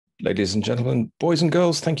Ladies and gentlemen, boys and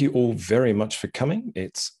girls, thank you all very much for coming.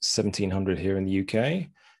 It's 1700 here in the UK.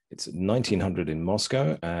 It's 1900 in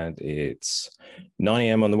Moscow, and it's 9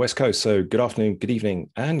 a.m. on the West Coast. So good afternoon, good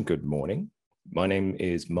evening, and good morning. My name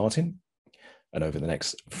is Martin, and over the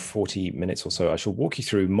next 40 minutes or so, I shall walk you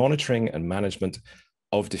through monitoring and management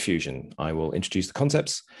of diffusion. I will introduce the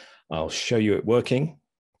concepts. I'll show you it working.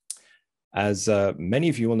 As many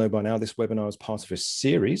of you will know by now, this webinar is part of a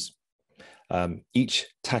series, each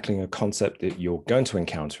tackling a concept that you're going to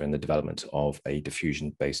encounter in the development of a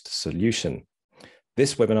diffusion-based solution.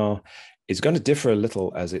 This webinar is going to differ a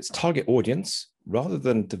little as its target audience, rather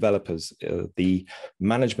than developers, the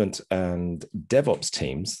management and DevOps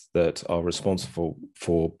teams that are responsible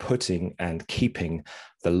for putting and keeping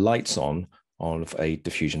the lights on of a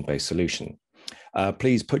diffusion-based solution.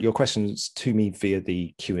 Please put your questions to me via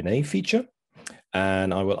the Q&A feature,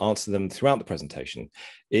 and I will answer them throughout the presentation.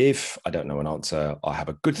 If I don't know an answer, I'll have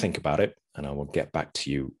a good think about it, and I will get back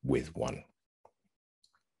to you with one.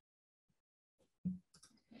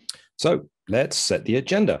 So let's set the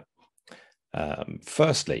agenda.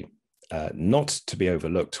 Firstly, not to be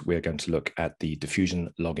overlooked, we're going to look at the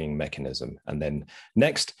diffusion logging mechanism. And then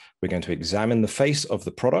next, we're going to examine the face of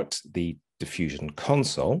the product, the diffusion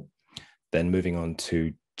console. Then moving on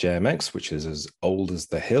to JMX, which is as old as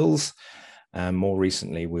the hills. And more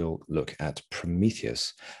recently, we'll look at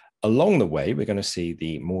Prometheus. Along the way, we're going to see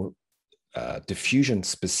the more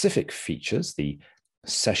diffusion-specific features, the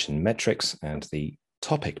session metrics and the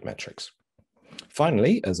topic metrics.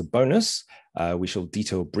 Finally, as a bonus, we shall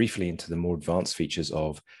detail briefly into the more advanced features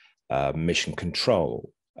of mission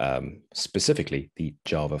control, specifically the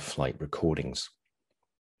Java flight recordings.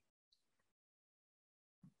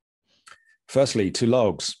 Firstly, to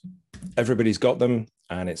logs. Everybody's got them,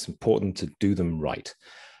 and it's important to do them right.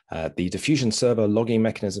 The diffusion server logging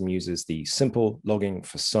mechanism uses the simple logging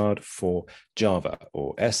facade for Java,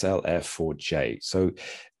 or SLF4J. So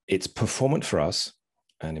it's performant for us,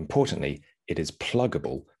 and importantly, it is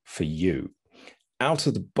pluggable for you. Out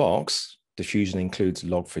of the box, diffusion includes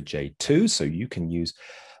log4j2, so you can use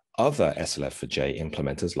other SLF4J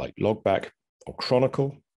implementers like logback or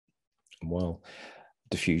chronicle. While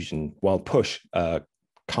push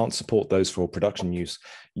can't support those for production use,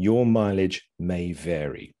 your mileage may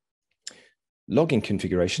vary. Logging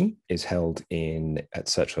configuration is held in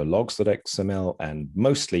etc logs.xml and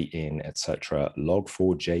mostly in etc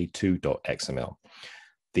log4j2.xml.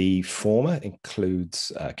 The former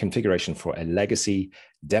includes configuration for a legacy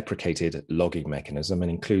deprecated logging mechanism and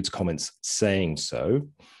includes comments saying so,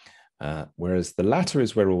 whereas the latter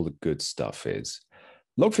is where all the good stuff is.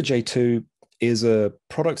 Log4j2 is a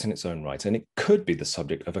product in its own right, and it could be the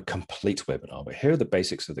subject of a complete webinar, but here are the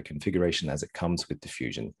basics of the configuration as it comes with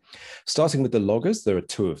diffusion. Starting with the loggers, there are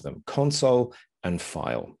two of them, console and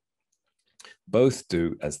file. Both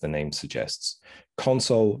do as the name suggests.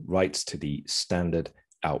 Console writes to the standard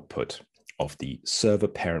output of the server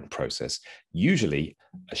parent process, usually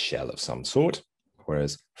a shell of some sort,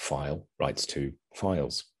 whereas file writes to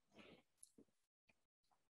files.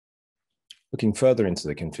 Looking further into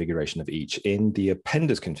the configuration of each, in the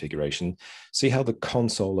appenders configuration, see how the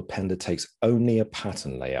console appender takes only a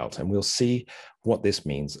pattern layout, and we'll see what this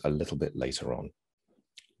means a little bit later on.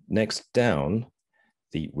 Next down,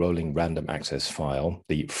 the rolling random access file,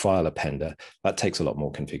 the file appender, that takes a lot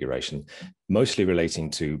more configuration, mostly relating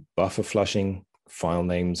to buffer flushing, file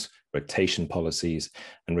names, rotation policies,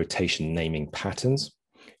 and rotation naming patterns.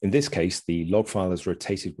 In this case, the log file is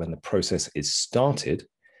rotated when the process is started,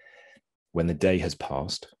 when the day has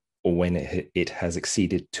passed, or when it has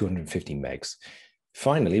exceeded 250 megs.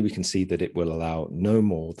 Finally, we can see that it will allow no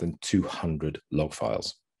more than 200 log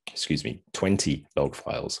files, 20 log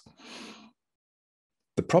files.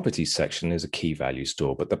 The properties section is a key value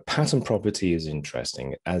store, but the pattern property is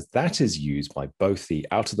interesting as that is used by both the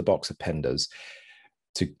out-of-the-box appenders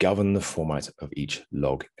to govern the format of each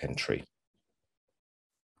log entry.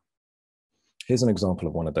 Here's an example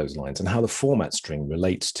of one of those lines and how the format string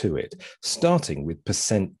relates to it, starting with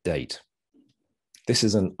 %date. This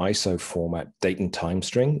is an ISO format date and time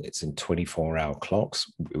string. It's in 24-hour clocks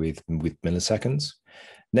with milliseconds.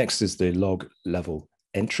 Next is the log level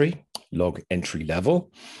entry, log entry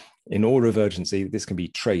level. In order of urgency, this can be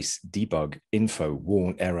trace, debug, info,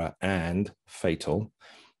 warn, error, and fatal.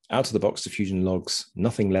 Out of the box, diffusion logs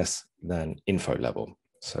nothing less than info level.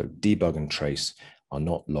 So debug and trace are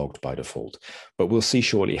not logged by default, but we'll see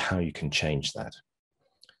shortly how you can change that.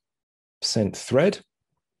 %thread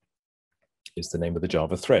is the name of the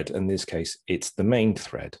Java thread. In this case, it's the main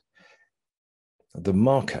thread. The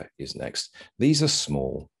marker is next. These are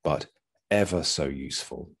small, but ever so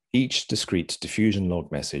useful. Each discrete diffusion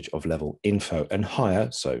log message of level info and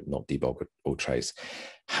higher, so not debug or trace,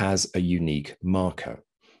 has a unique marker,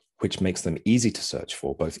 which makes them easy to search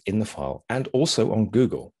for both in the file and also on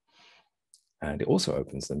Google. And it also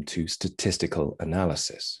opens them to statistical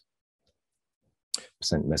analysis.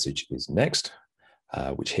 Percent message is next,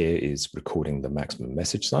 which here is recording the maximum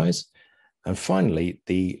message size. And finally,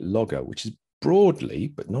 the logger, which is broadly,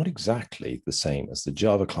 but not exactly the same as the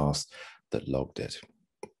Java class that logged it.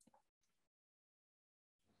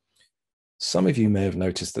 Some of you may have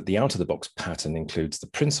noticed that the out-of-the-box pattern includes the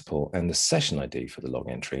principal and the session ID for the log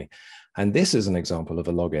entry. And this is an example of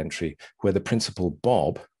a log entry where the principal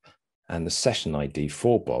Bob and the session ID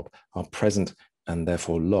for Bob are present and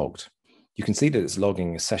therefore logged. You can see that it's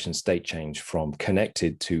logging a session state change from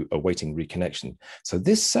connected to awaiting reconnection. So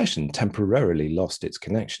this session temporarily lost its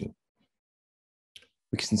connection.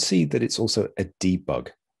 We can see that it's also a debug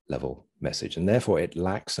level message, and therefore it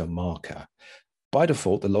lacks a marker. By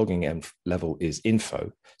default, the logging level is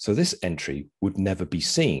info, so this entry would never be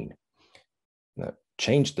seen. Now,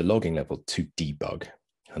 change the logging level to debug,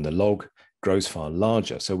 and the log grows far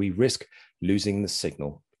larger, so we risk losing the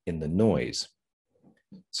signal in the noise.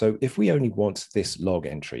 So if we only want this log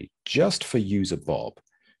entry just for user Bob,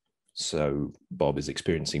 so Bob is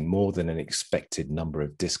experiencing more than an expected number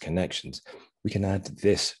of disconnections, we can add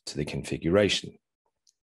this to the configuration.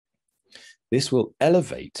 This will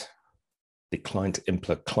elevate the client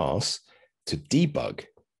impl class to debug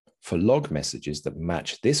for log messages that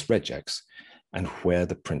match this regex and where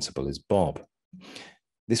the principal is Bob.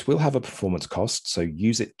 This will have a performance cost, so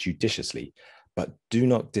use it judiciously, but do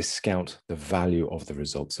not discount the value of the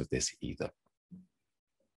results of this either.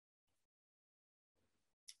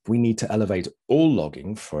 If we need to elevate all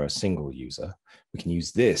logging for a single user, we can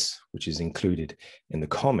use this, which is included in the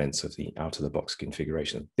comments of the out-of-the-box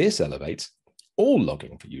configuration. This elevates all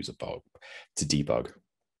logging for user Bob to debug,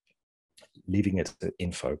 leaving it to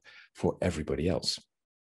info for everybody else.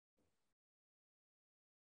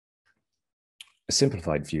 A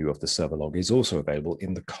simplified view of the server log is also available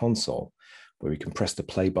in the console, where we can press the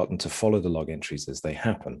play button to follow the log entries as they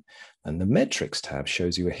happen. And the metrics tab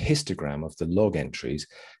shows you a histogram of the log entries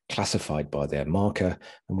classified by their marker,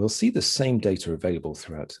 and we'll see the same data available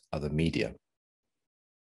throughout other media.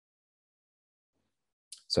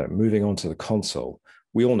 So moving on to the console,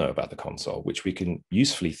 we all know about the console, which we can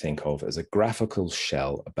usefully think of as a graphical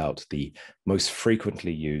shell about the most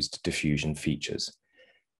frequently used diffusion features.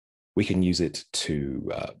 We can use it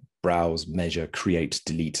to browse, measure, create,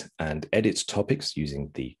 delete, and edit topics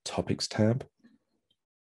using the Topics tab.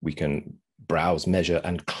 We can browse, measure,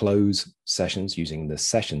 and close sessions using the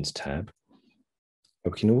Sessions tab.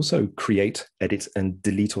 But we can also create, edit, and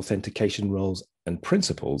delete authentication roles and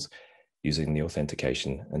principals using the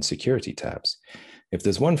Authentication and Security tabs. If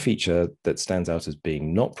there's one feature that stands out as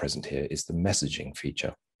being not present here, is the messaging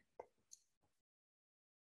feature.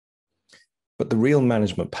 But the real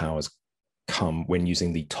management powers come when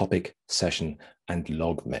using the topic, session, and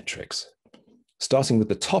log metrics. Starting with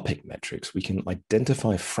the topic metrics, we can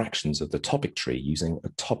identify fractions of the topic tree using a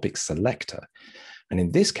topic selector. And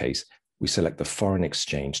in this case, we select the foreign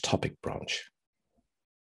exchange topic branch.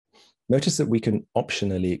 Notice that we can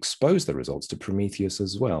optionally expose the results to Prometheus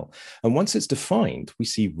as well. And once it's defined, we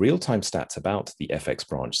see real-time stats about the FX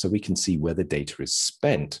branch, so we can see where the data is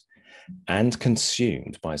spent and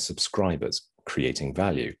consumed by subscribers, creating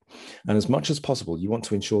value. And as much as possible, you want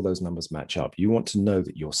to ensure those numbers match up. You want to know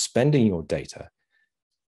that you're spending your data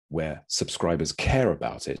where subscribers care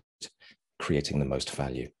about it, creating the most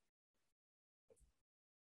value.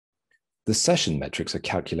 The session metrics are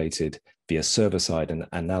calculated via server-side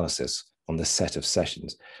analysis on the set of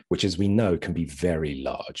sessions, which, as we know, can be very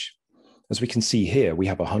large. As we can see here, we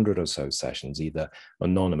have 100 or so sessions, either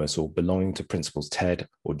anonymous or belonging to principals Ted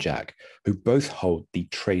or Jack, who both hold the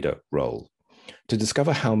trader role. To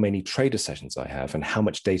discover how many trader sessions I have and how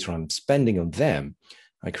much data I'm spending on them,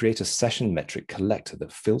 I create a session metric collector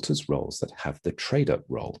that filters roles that have the trader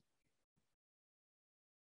role.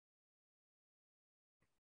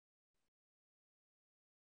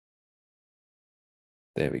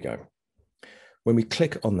 There we go. When we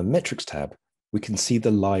click on the metrics tab, we can see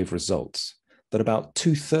the live results, that about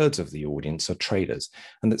 2/3 of the audience are traders,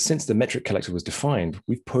 and that since the metric collector was defined,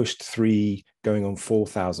 we've pushed 3 going on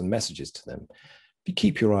 4,000 messages to them. If you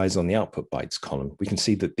keep your eyes on the output bytes column, we can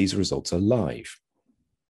see that these results are live.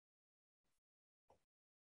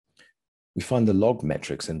 We find the log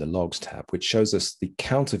metrics in the logs tab, which shows us the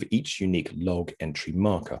count of each unique log entry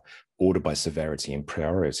marker, ordered by severity and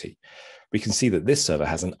priority. We can see that this server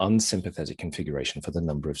has an unsympathetic configuration for the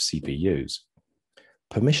number of CPUs.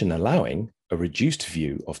 Permission allowing a reduced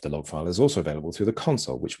view of the log file is also available through the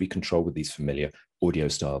console, which we control with these familiar audio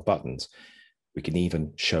style buttons. We can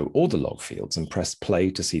even show all the log fields and press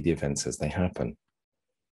play to see the events as they happen.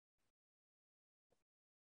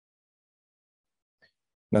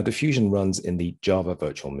 Now, Diffusion runs in the Java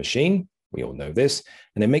virtual machine. We all know this,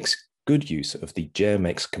 and it makes good use of the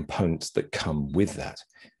JMX components that come with that.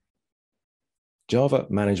 Java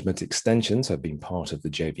management extensions have been part of the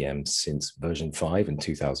JVM since version 5 in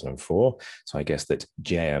 2004, so I guess that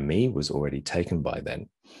JME was already taken by then.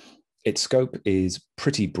 Its scope is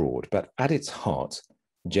pretty broad, but at its heart,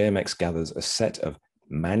 JMX gathers a set of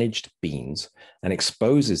managed beans and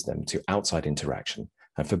exposes them to outside interaction,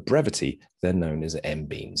 and for brevity, they're known as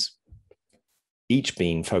mbeans. Each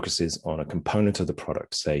bean focuses on a component of the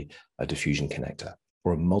product, say a diffusion connector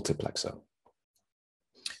or a multiplexer.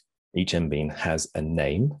 Each mbean has a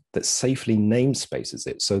name that safely namespaces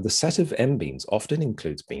it. So the set of mbeans often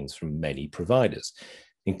includes beans from many providers,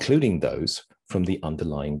 including those from the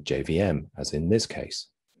underlying JVM, as in this case.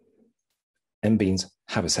 Mbeans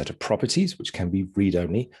have a set of properties which can be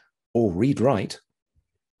read-only or read-write.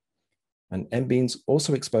 And mbeans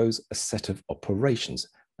also expose a set of operations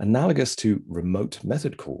analogous to remote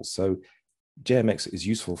method calls. So JMX is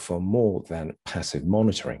useful for more than passive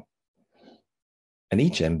monitoring. And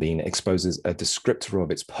each mbean exposes a descriptor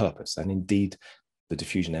of its purpose. And indeed, the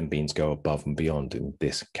diffusion mbeans go above and beyond in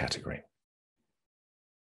this category.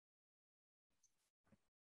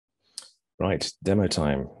 Right, demo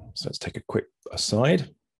time. So let's take a quick aside.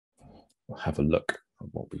 We'll have a look at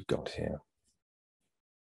what we've got here.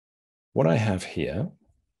 What I have here,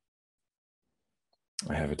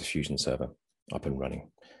 I have a diffusion server up and running.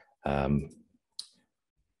 It's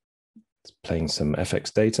playing some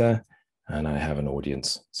FX data, and I have an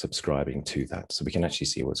audience subscribing to that. So we can actually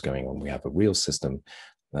see what's going on. We have a real system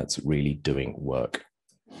that's really doing work.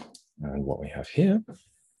 And what we have here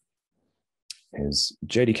is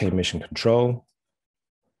JDK mission control.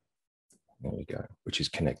 There we go, which is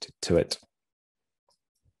connected to it.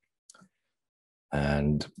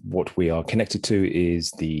 And what we are connected to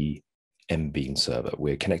is the mbean server.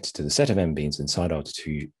 We're connected to the set of mbeans inside our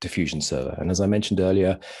diffusion server. And as I mentioned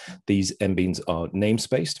earlier, these mbeans are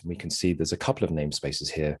namespaced. We can see there's a couple of namespaces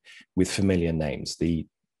here with familiar names. The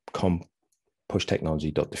com push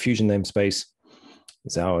technology.diffusion namespace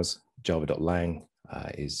is ours. Java.lang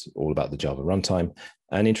is all about the Java runtime.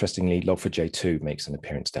 And interestingly, log4j2 makes an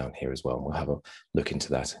appearance down here as well. We'll have a look into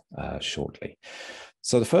that shortly.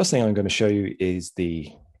 So the first thing I'm going to show you is the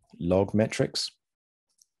log metrics.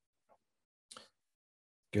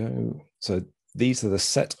 So these are the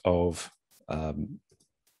set of,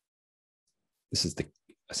 this is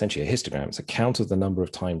essentially a histogram. It's a count of the number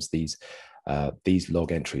of times these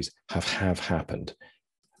log entries have happened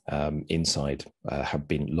inside, have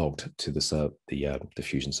been logged to the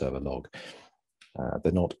diffusion server log.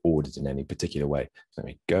 They're not ordered in any particular way. Let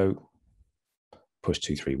me go, push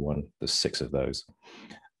 231, there's 6 of those.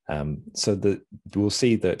 So we'll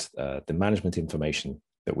see that the management information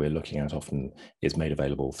that we're looking at often is made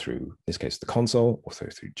available through, in this case, the console, or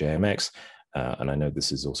through JMX. And I know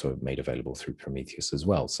this is also made available through Prometheus as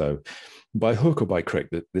well. So by hook or by crook,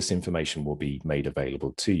 this information will be made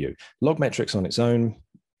available to you. Log metrics on its own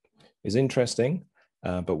is interesting,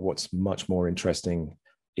 but what's much more interesting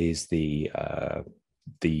is the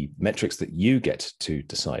metrics that you get to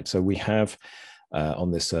decide. So we have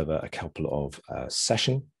on this server a couple of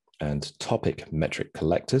session and topic metric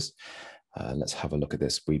collectors. Let's have a look at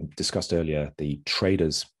this. We discussed earlier the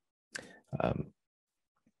traders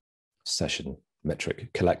session metric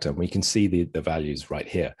collector, and we can see the values right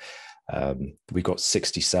here. We've got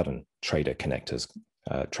 67 trader connectors,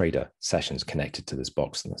 trader sessions connected to this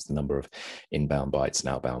box, and that's the number of inbound bytes and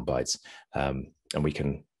outbound bytes. And we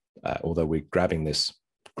can, although we're grabbing this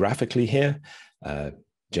graphically here,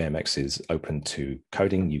 JMX is open to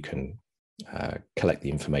coding. You can collect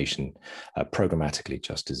the information programmatically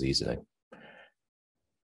just as easily.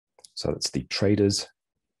 So that's the traders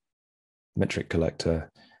metric collector.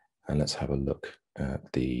 And let's have a look at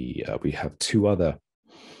the, we have 2 other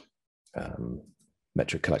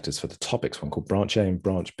metric collectors for the topics, one called branch A and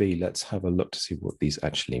branch B. Let's have a look to see what these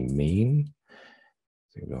actually mean.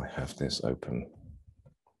 So I have this open.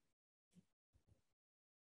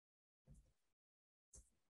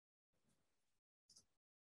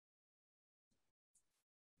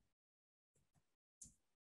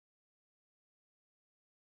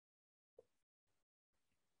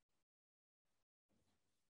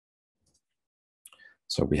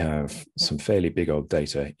 So we have some fairly big old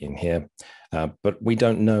data in here, but we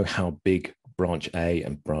don't know how big branch A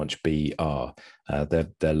and branch B are.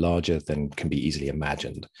 They're larger than can be easily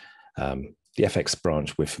imagined. The FX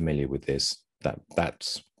branch, we're familiar with this.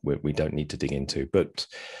 We don't need to dig into, but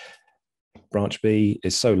branch B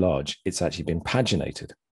is so large, it's actually been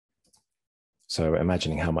paginated. So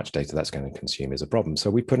imagining how much data that's going to consume is a problem. So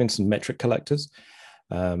we put in some metric collectors.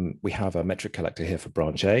 We have a metric collector here for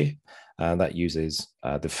branch A that uses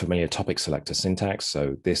the familiar topic selector syntax.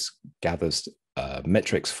 So this gathers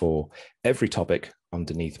metrics for every topic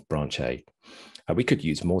underneath branch A. We could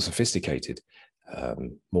use more sophisticated,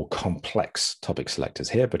 more complex topic selectors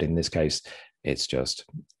here, but in this case, it's just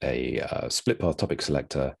a split path topic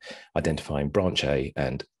selector identifying branch A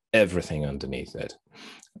and everything underneath it.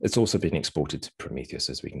 It's also been exported to Prometheus,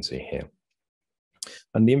 as we can see here.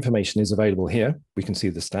 And the information is available here. We can see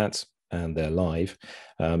the stats and they're live.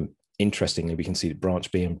 Interestingly, we can see that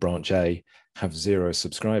branch B and branch A have 0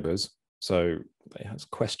 subscribers. So it has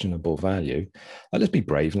questionable value. Let's be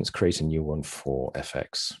brave and let's create a new one for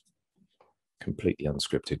FX. Completely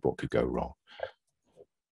unscripted, what could go wrong?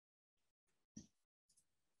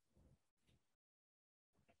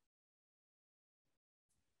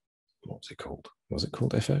 What's it called? Was it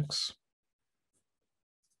called FX?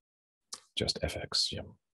 Just FX, yeah.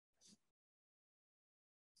 I'm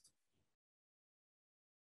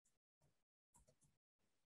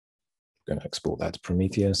going to export that to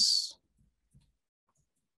Prometheus.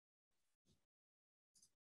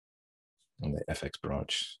 And the FX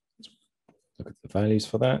branch. Look at the values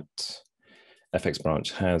for that. FX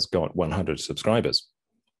branch has got 100 subscribers.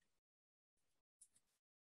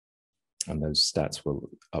 And those stats will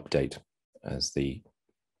update as the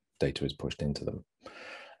data is pushed into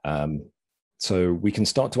them. So we can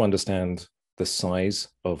start to understand the size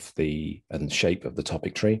of and shape of the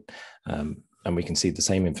topic tree. And we can see the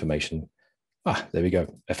same information. There we go.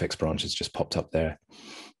 FX branch has just popped up there.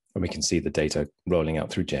 And we can see the data rolling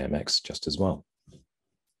out through JMX just as well.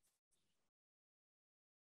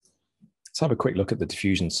 Let's have a quick look at the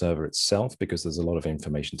Diffusion server itself, because there's a lot of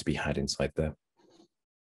information to be had inside there,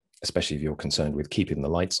 especially if you're concerned with keeping the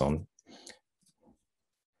lights on.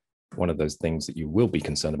 One of those things that you will be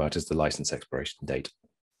concerned about is the license expiration date,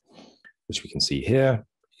 which we can see here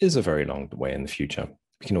is a very long way in the future.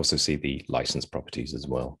 We can also see the license properties as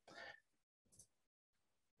well.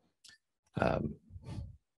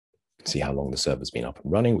 See how long the server's been up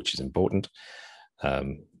and running, which is important.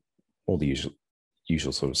 All the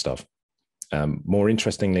usual sort of stuff. More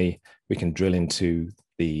interestingly, we can drill into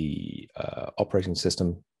the operating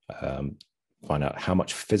system, find out how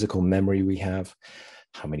much physical memory we have,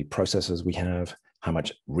 how many processors we have, how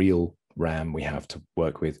much real RAM we have to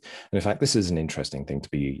work with. And in fact, this is an interesting thing to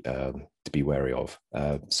be wary of.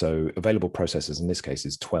 So available processors in this case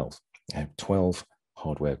is 12. I have 12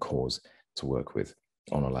 hardware cores to work with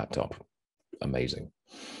on a laptop. Amazing.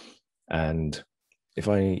 And if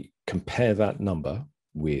I compare that number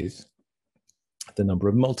with the number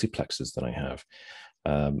of multiplexers that I have,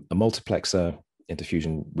 a multiplexer in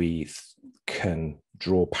Diffusion, we can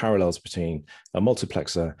draw parallels between a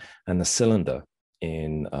multiplexer and the cylinder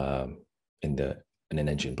in an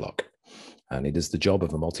engine block. And it is the job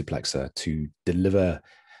of a multiplexer to deliver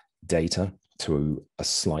data to a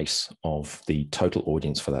slice of the total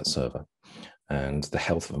audience for that server. And the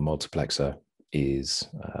health of a multiplexer is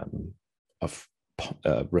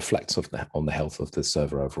reflects on the health of the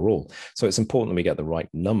server overall. So it's important that we get the right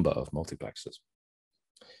number of multiplexers.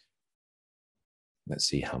 Let's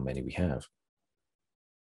see how many we have.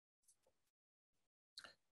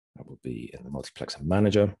 That will be in the multiplexer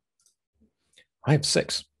manager. I have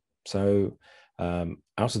 6. So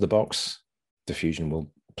out of the box, Diffusion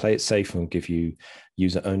will play it safe and give you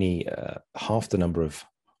user only half the number of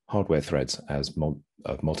hardware threads as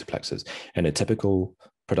multiplexers. In a typical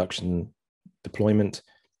production deployment,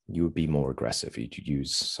 you would be more aggressive. You'd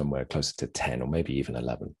use somewhere closer to 10 or maybe even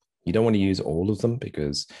 11. You don't want to use all of them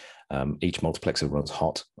because each multiplexer runs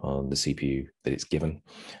hot on the CPU that it's given.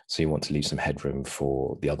 So you want to leave some headroom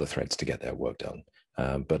for the other threads to get their work done.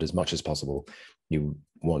 But as much as possible, you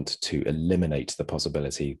want to eliminate the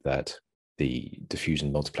possibility that the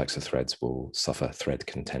Diffusion multiplexer threads will suffer thread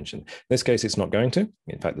contention. In this case, it's not going to.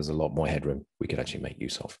 In fact, there's a lot more headroom we could actually make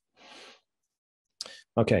use of.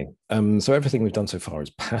 Okay, so everything we've done so far is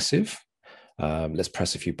passive. Let's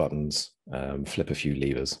press a few buttons, flip a few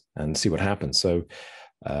levers, and see what happens. So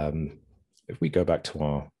if we go back to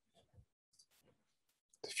our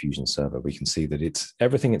Diffusion server, we can see that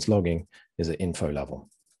everything it's logging is at info level.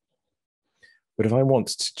 But if I want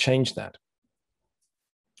to change that,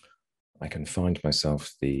 I can find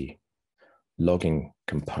myself the logging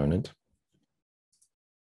component,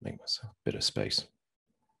 make myself a bit of space.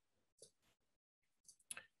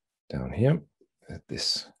 down here,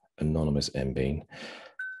 this anonymous mbean,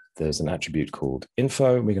 there's an attribute called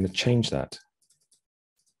info. We're going to change that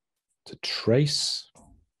to trace,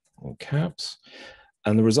 all caps,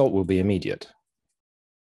 and the result will be immediate.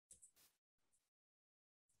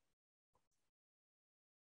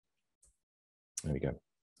 There we go.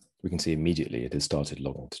 We can see immediately it has started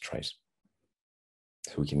logging to trace.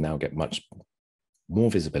 So we can now get much more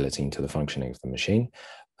visibility into the functioning of the machine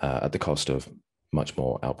at the cost of much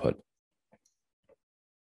more output.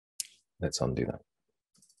 Let's undo that.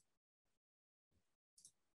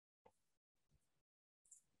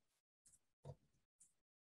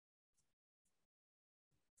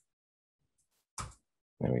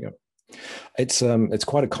 There we go. It's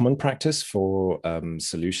quite a common practice for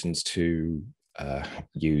solutions to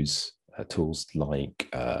use tools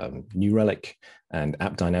like New Relic and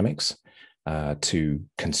App Dynamics to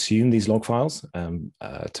consume these log files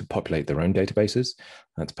to populate their own databases.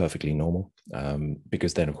 That's perfectly normal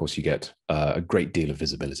because then, of course, you get a great deal of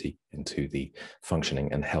visibility into the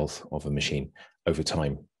functioning and health of a machine over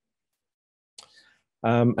time.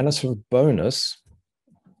 And as for a bonus,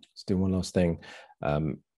 let's do one last thing.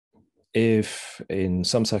 If in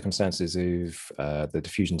some circumstances, if the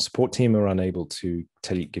Diffusion support team are unable to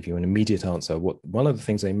give you an immediate answer, one of the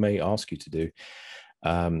things they may ask you to do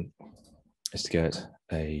is to get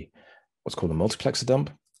what's called a multiplexer dump.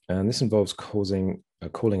 And this involves calling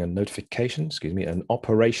a notification, an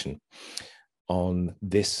operation on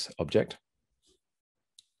this object.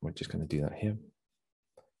 We're just going to do that here.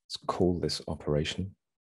 Let's call this operation.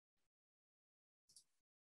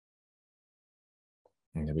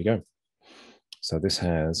 And there we go. So this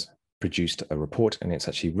has produced a report, and it's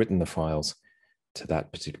actually written the files to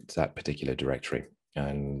that particular directory.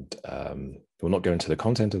 And we'll not go into the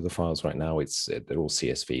content of the files right now. They're all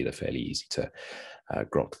CSV. They're fairly easy to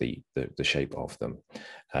grok the shape of them.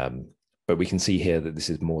 But we can see here that this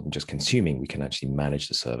is more than just consuming. We can actually manage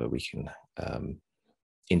the server. We can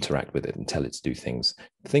interact with it and tell it to do things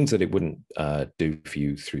that it wouldn't do for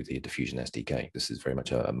you through the Diffusion SDK. This is very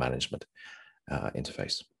much a management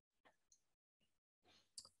interface.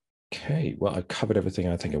 Okay, well, I've covered everything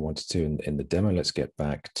I think I wanted to in the demo. Let's get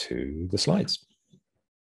back to the slides.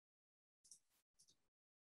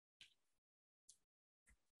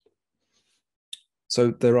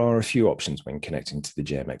 So there are a few options when connecting to the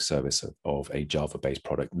JMX service of a Java-based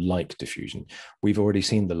product like Diffusion. We've already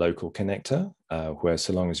seen the local connector, where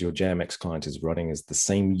so long as your JMX client is running as the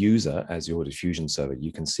same user as your Diffusion server,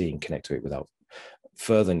 you can see and connect to it without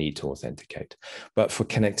further need to authenticate. But for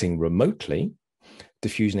connecting remotely,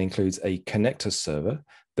 Diffusion includes a connector server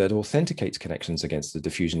that authenticates connections against the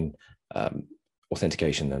Diffusion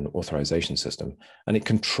authentication and authorization system, and it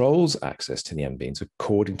controls access to the mbeans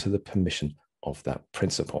according to the permission of that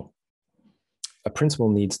principal. A principal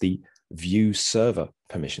needs the view server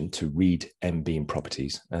permission to read mbean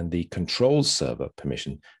properties and the control server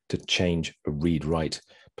permission to change a read-write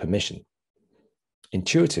permission.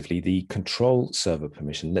 Intuitively, the control server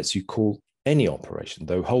permission lets you call any operation,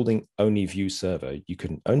 though holding only view server, you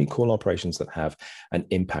can only call operations that have an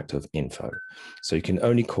impact of info. So you can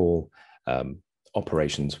only call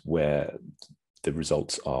operations where the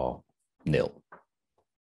results are nil.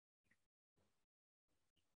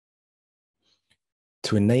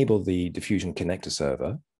 To enable the Diffusion connector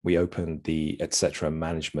server, we open the etc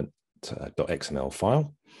management.xml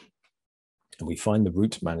file, and we find the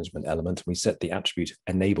root management element, and we set the attribute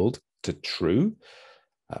enabled to true.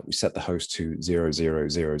 We set the host to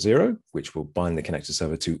 0000, which will bind the connector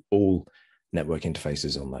server to all network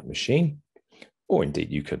interfaces on that machine, or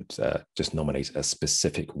indeed you could just nominate a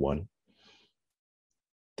specific one.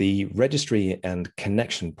 The registry and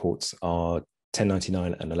connection ports are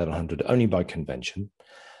 1099 and 1100 only by convention.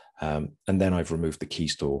 And then I've removed the key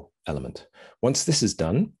store element. Once this is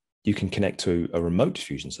done, you can connect to a remote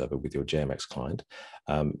Diffusion server with your JMX client.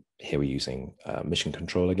 Here we're using mission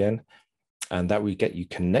control again, and that will get you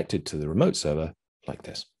connected to the remote server like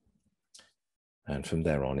this. And from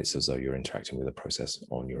there on, it's as though you're interacting with a process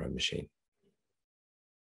on your own machine.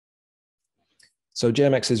 So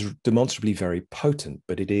JMX is demonstrably very potent,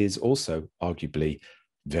 but it is also arguably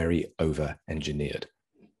very over-engineered.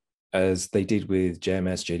 As they did with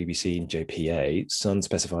JMS, JDBC, and JPA, Sun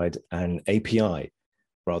specified an API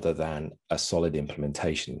rather than a solid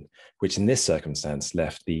implementation, which in this circumstance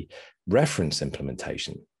left the reference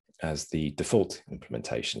implementation as the default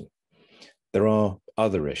implementation. There are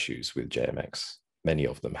other issues with JMX, many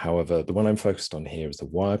of them. However, the one I'm focused on here is the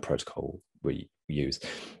wire protocol we use,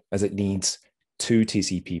 as it needs 2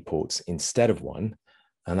 TCP ports instead of 1,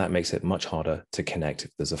 and that makes it much harder to connect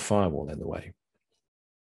if there's a firewall in the way.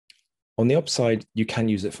 On the upside, you can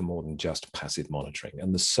use it for more than just passive monitoring,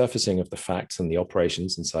 and the surfacing of the facts and the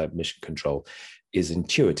operations inside mission control is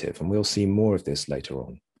intuitive, and we'll see more of this later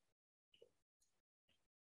on.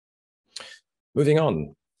 Moving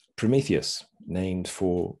on, Prometheus, named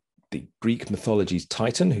for the Greek mythology's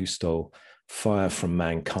Titan who stole fire from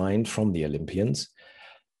mankind from the Olympians,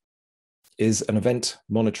 is an event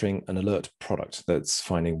monitoring and alert product that's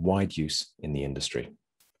finding wide use in the industry.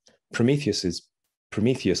 Prometheus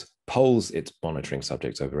polls its monitoring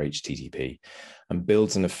subjects over HTTP and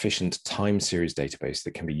builds an efficient time series database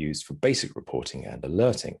that can be used for basic reporting and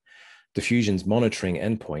alerting. Diffusion's monitoring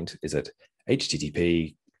endpoint is at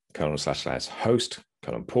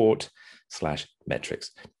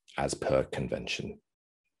http://host:/port/metrics as per convention.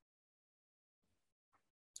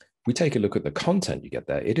 We take a look at the content you get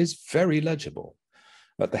there. It is very legible.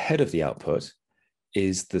 At the head of the output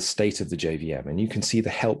is the state of the JVM, and you can see the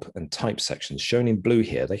help and type sections shown in blue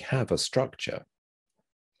here. They have a structure.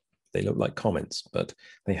 They look like comments, but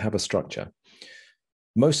they have a structure.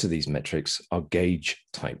 Most of these metrics are gauge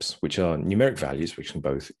types, which are numeric values which can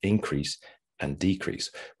both increase and decrease,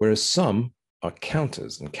 whereas some are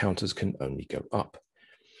counters, and counters can only go up.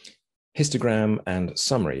 Histogram and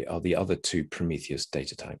summary are the other two Prometheus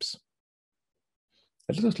data types.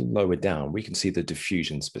 A little lower down, we can see the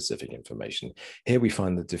diffusion specific information. Here we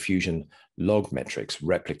find the diffusion log metrics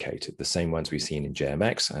replicated, the same ones we've seen in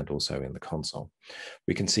JMX and also in the console.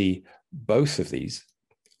 We can see both of these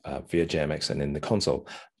via JMX and in the console,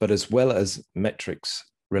 but as well as metrics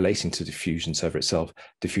relating to Diffusion server itself,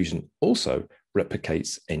 Diffusion also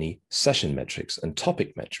replicates any session metrics and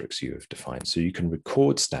topic metrics you have defined. So you can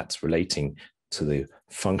record stats relating to the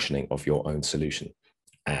functioning of your own solution.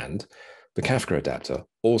 And the Kafka adapter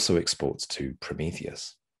also exports to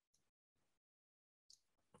Prometheus.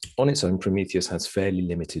 On its own, Prometheus has fairly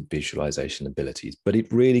limited visualization abilities, but it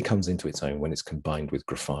really comes into its own when it's combined with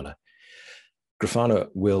Grafana. Grafana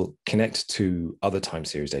will connect to other time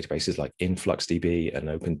series databases like InfluxDB and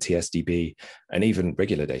OpenTSDB, and even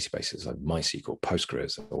regular databases like MySQL,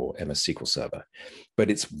 Postgres, or MS SQL Server. But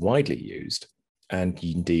it's widely used, and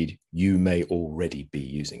indeed, you may already be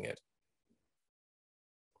using it.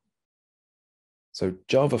 So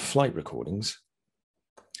Java flight recordings,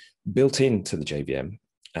 built into the JVM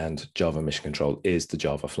and Java Mission Control, is the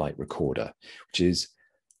Java Flight Recorder, which is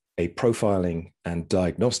a profiling and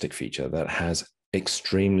diagnostic feature that has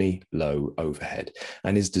extremely low overhead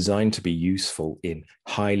and is designed to be useful in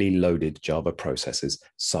highly loaded Java processes,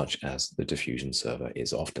 such as the Diffusion server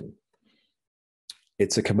is often.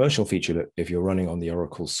 It's a commercial feature if you're running on the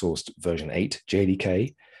Oracle sourced version 8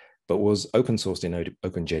 JDK, but was open sourced in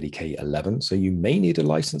OpenJDK 11. So you may need a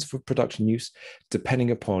license for production use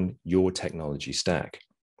depending upon your technology stack.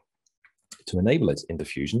 To enable it in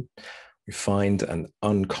Diffusion, we find and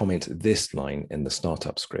uncomment this line in the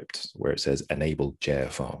startup script where it says enable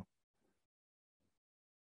JFR.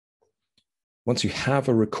 Once you have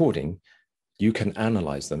a recording, you can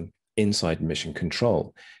analyze them inside Mission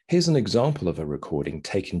Control. Here's an example of a recording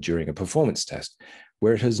taken during a performance test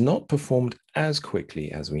where it has not performed as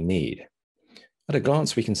quickly as we need. At a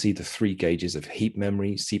glance, we can see the 3 gauges of heap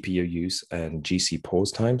memory, CPU use, and GC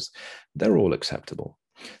pause times. They're all acceptable.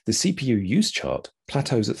 The CPU use chart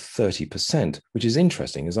plateaus at 30%, which is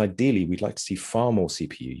interesting, as ideally we'd like to see far more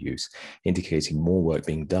CPU use, indicating more work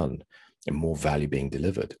being done and more value being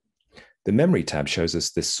delivered. The memory tab shows us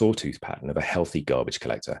this sawtooth pattern of a healthy garbage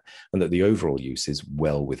collector, and that the overall use is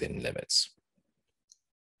well within limits.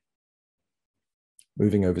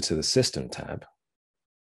 Moving over to the System tab,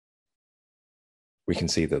 we can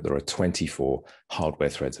see that there are 24 hardware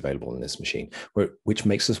threads available in this machine, which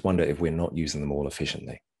makes us wonder if we're not using them all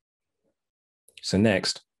efficiently. So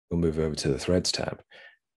next, we'll move over to the Threads tab,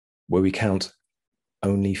 where we count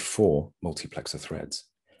only 4 multiplexer threads,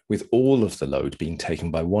 with all of the load being taken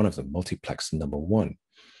by one of them, multiplexer number 1.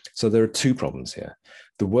 So there are 2 problems here.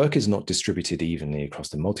 The work is not distributed evenly across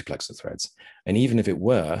the multiplexer threads, and even if it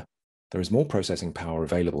were, there is more processing power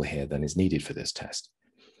available here than is needed for this test.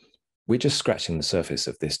 We're just scratching the surface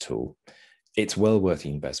of this tool. It's well worth the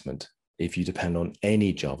investment if you depend on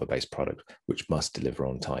any Java-based product which must deliver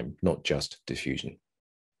on time, not just Diffusion.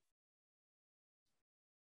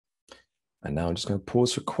 And now I'm just going to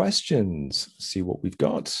pause for questions, see what we've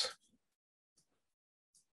got.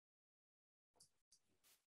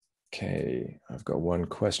 Okay, I've got one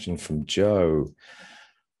question from Joe.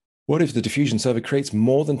 What if the Diffusion server creates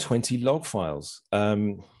more than 20 log files?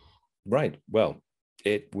 Right, well,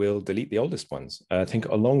 it will delete the oldest ones. I think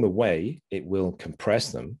along the way, it will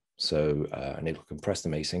compress them. So, and it will compress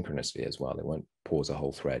them asynchronously as well. It won't pause a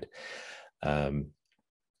whole thread.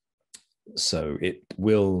 So it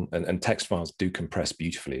will, and text files do compress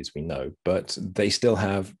beautifully, as we know, but they still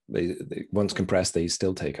have, once compressed, they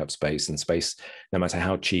still take up space, and space, no matter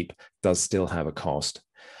how cheap, does still have a cost.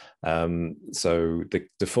 So the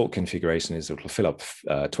default configuration is it'll fill up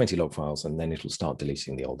 20 log files, and then it'll start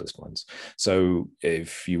deleting the oldest ones. So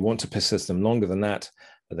if you want to persist them longer than that,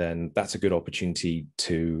 then that's a good opportunity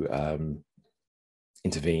to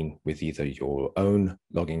intervene with either your own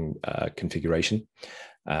logging configuration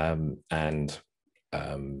and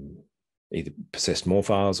either persist more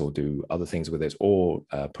files or do other things with it, or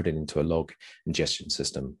put it into a log ingestion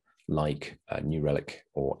system like New Relic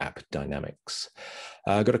or App Dynamics.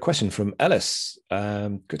 I got a question from Ellis.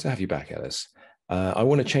 Good to have you back, Ellis. I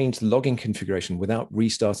want to change the logging configuration without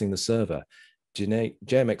restarting the server.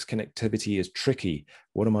 JMX connectivity is tricky.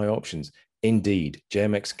 What are my options? Indeed,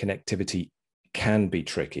 JMX connectivity can be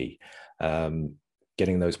tricky.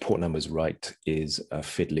 Getting those port numbers right is a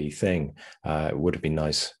fiddly thing. It would have been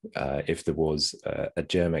nice if there was a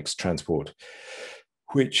JMX transport,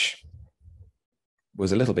 which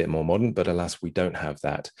was a little bit more modern, but alas, we don't have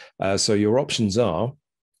that. So your options are,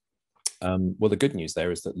 well, the good news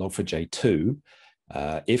there is that Log4j2,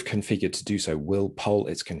 if configured to do so, will poll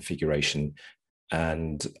its configuration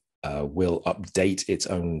and will update its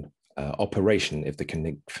own operation if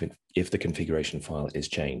the configuration file is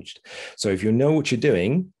changed. So if you know what you're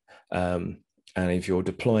doing, and if you're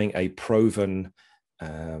deploying a proven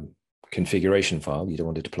configuration file, you don't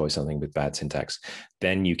want to deploy something with bad syntax,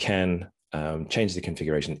 then you can change the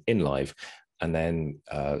configuration in live, and then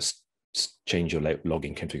change your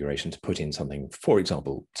logging configuration to put in something, for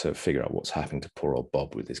example, to figure out what's happening to poor old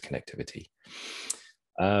Bob with his connectivity.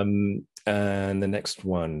 And the next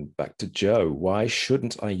one, back to Joe. Why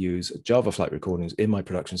shouldn't I use Java flight recordings in my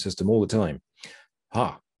production system all the time?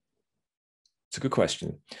 It's a good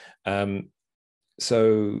question.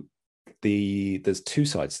 So there's two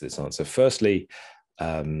sides to this answer. Firstly,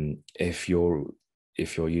 if you're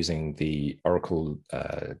using the Oracle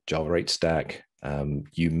Java 8 stack,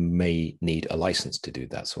 you may need a license to do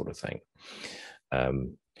that sort of thing.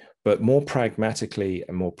 But more pragmatically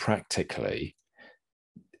and more practically,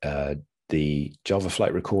 the Java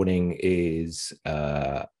flight recording is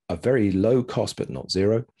a very low cost, but not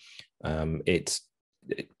zero. It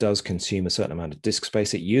does consume a certain amount of disk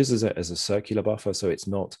space. It uses it as a circular buffer, so it's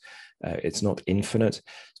not infinite,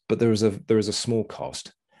 but there is a small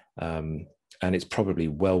cost, and it's probably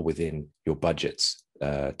well within your budgets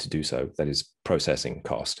to do so. That is processing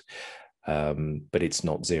cost, but it's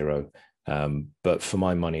not zero. But for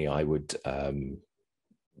my money, I would.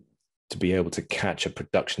 To be able to catch a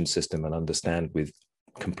production system and understand with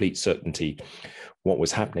complete certainty what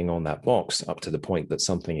was happening on that box up to the point that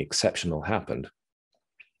something exceptional happened,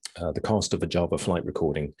 the cost of a Java flight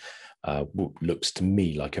recording looks to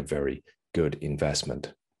me like a very good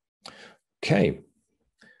investment. Okay,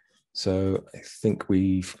 so I think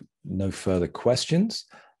we've no further questions.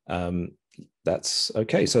 That's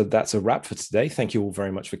okay. So that's a wrap for today. Thank you all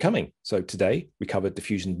very much for coming. So today we covered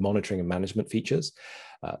Diffusion monitoring and management features,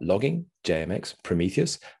 logging, JMX,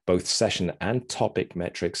 Prometheus, both session and topic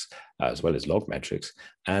metrics, as well as log metrics,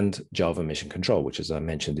 and Java mission control, which, as I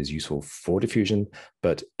mentioned, is useful for Diffusion,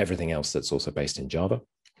 but everything else that's also based in Java.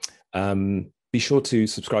 Be sure to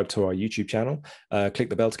subscribe to our YouTube channel. Click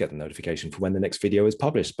the bell to get the notification for when the next video is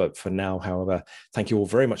published. But for now, however, thank you all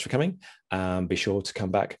very much for coming. Be sure to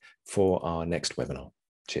come back for our next webinar.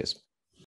 Cheers.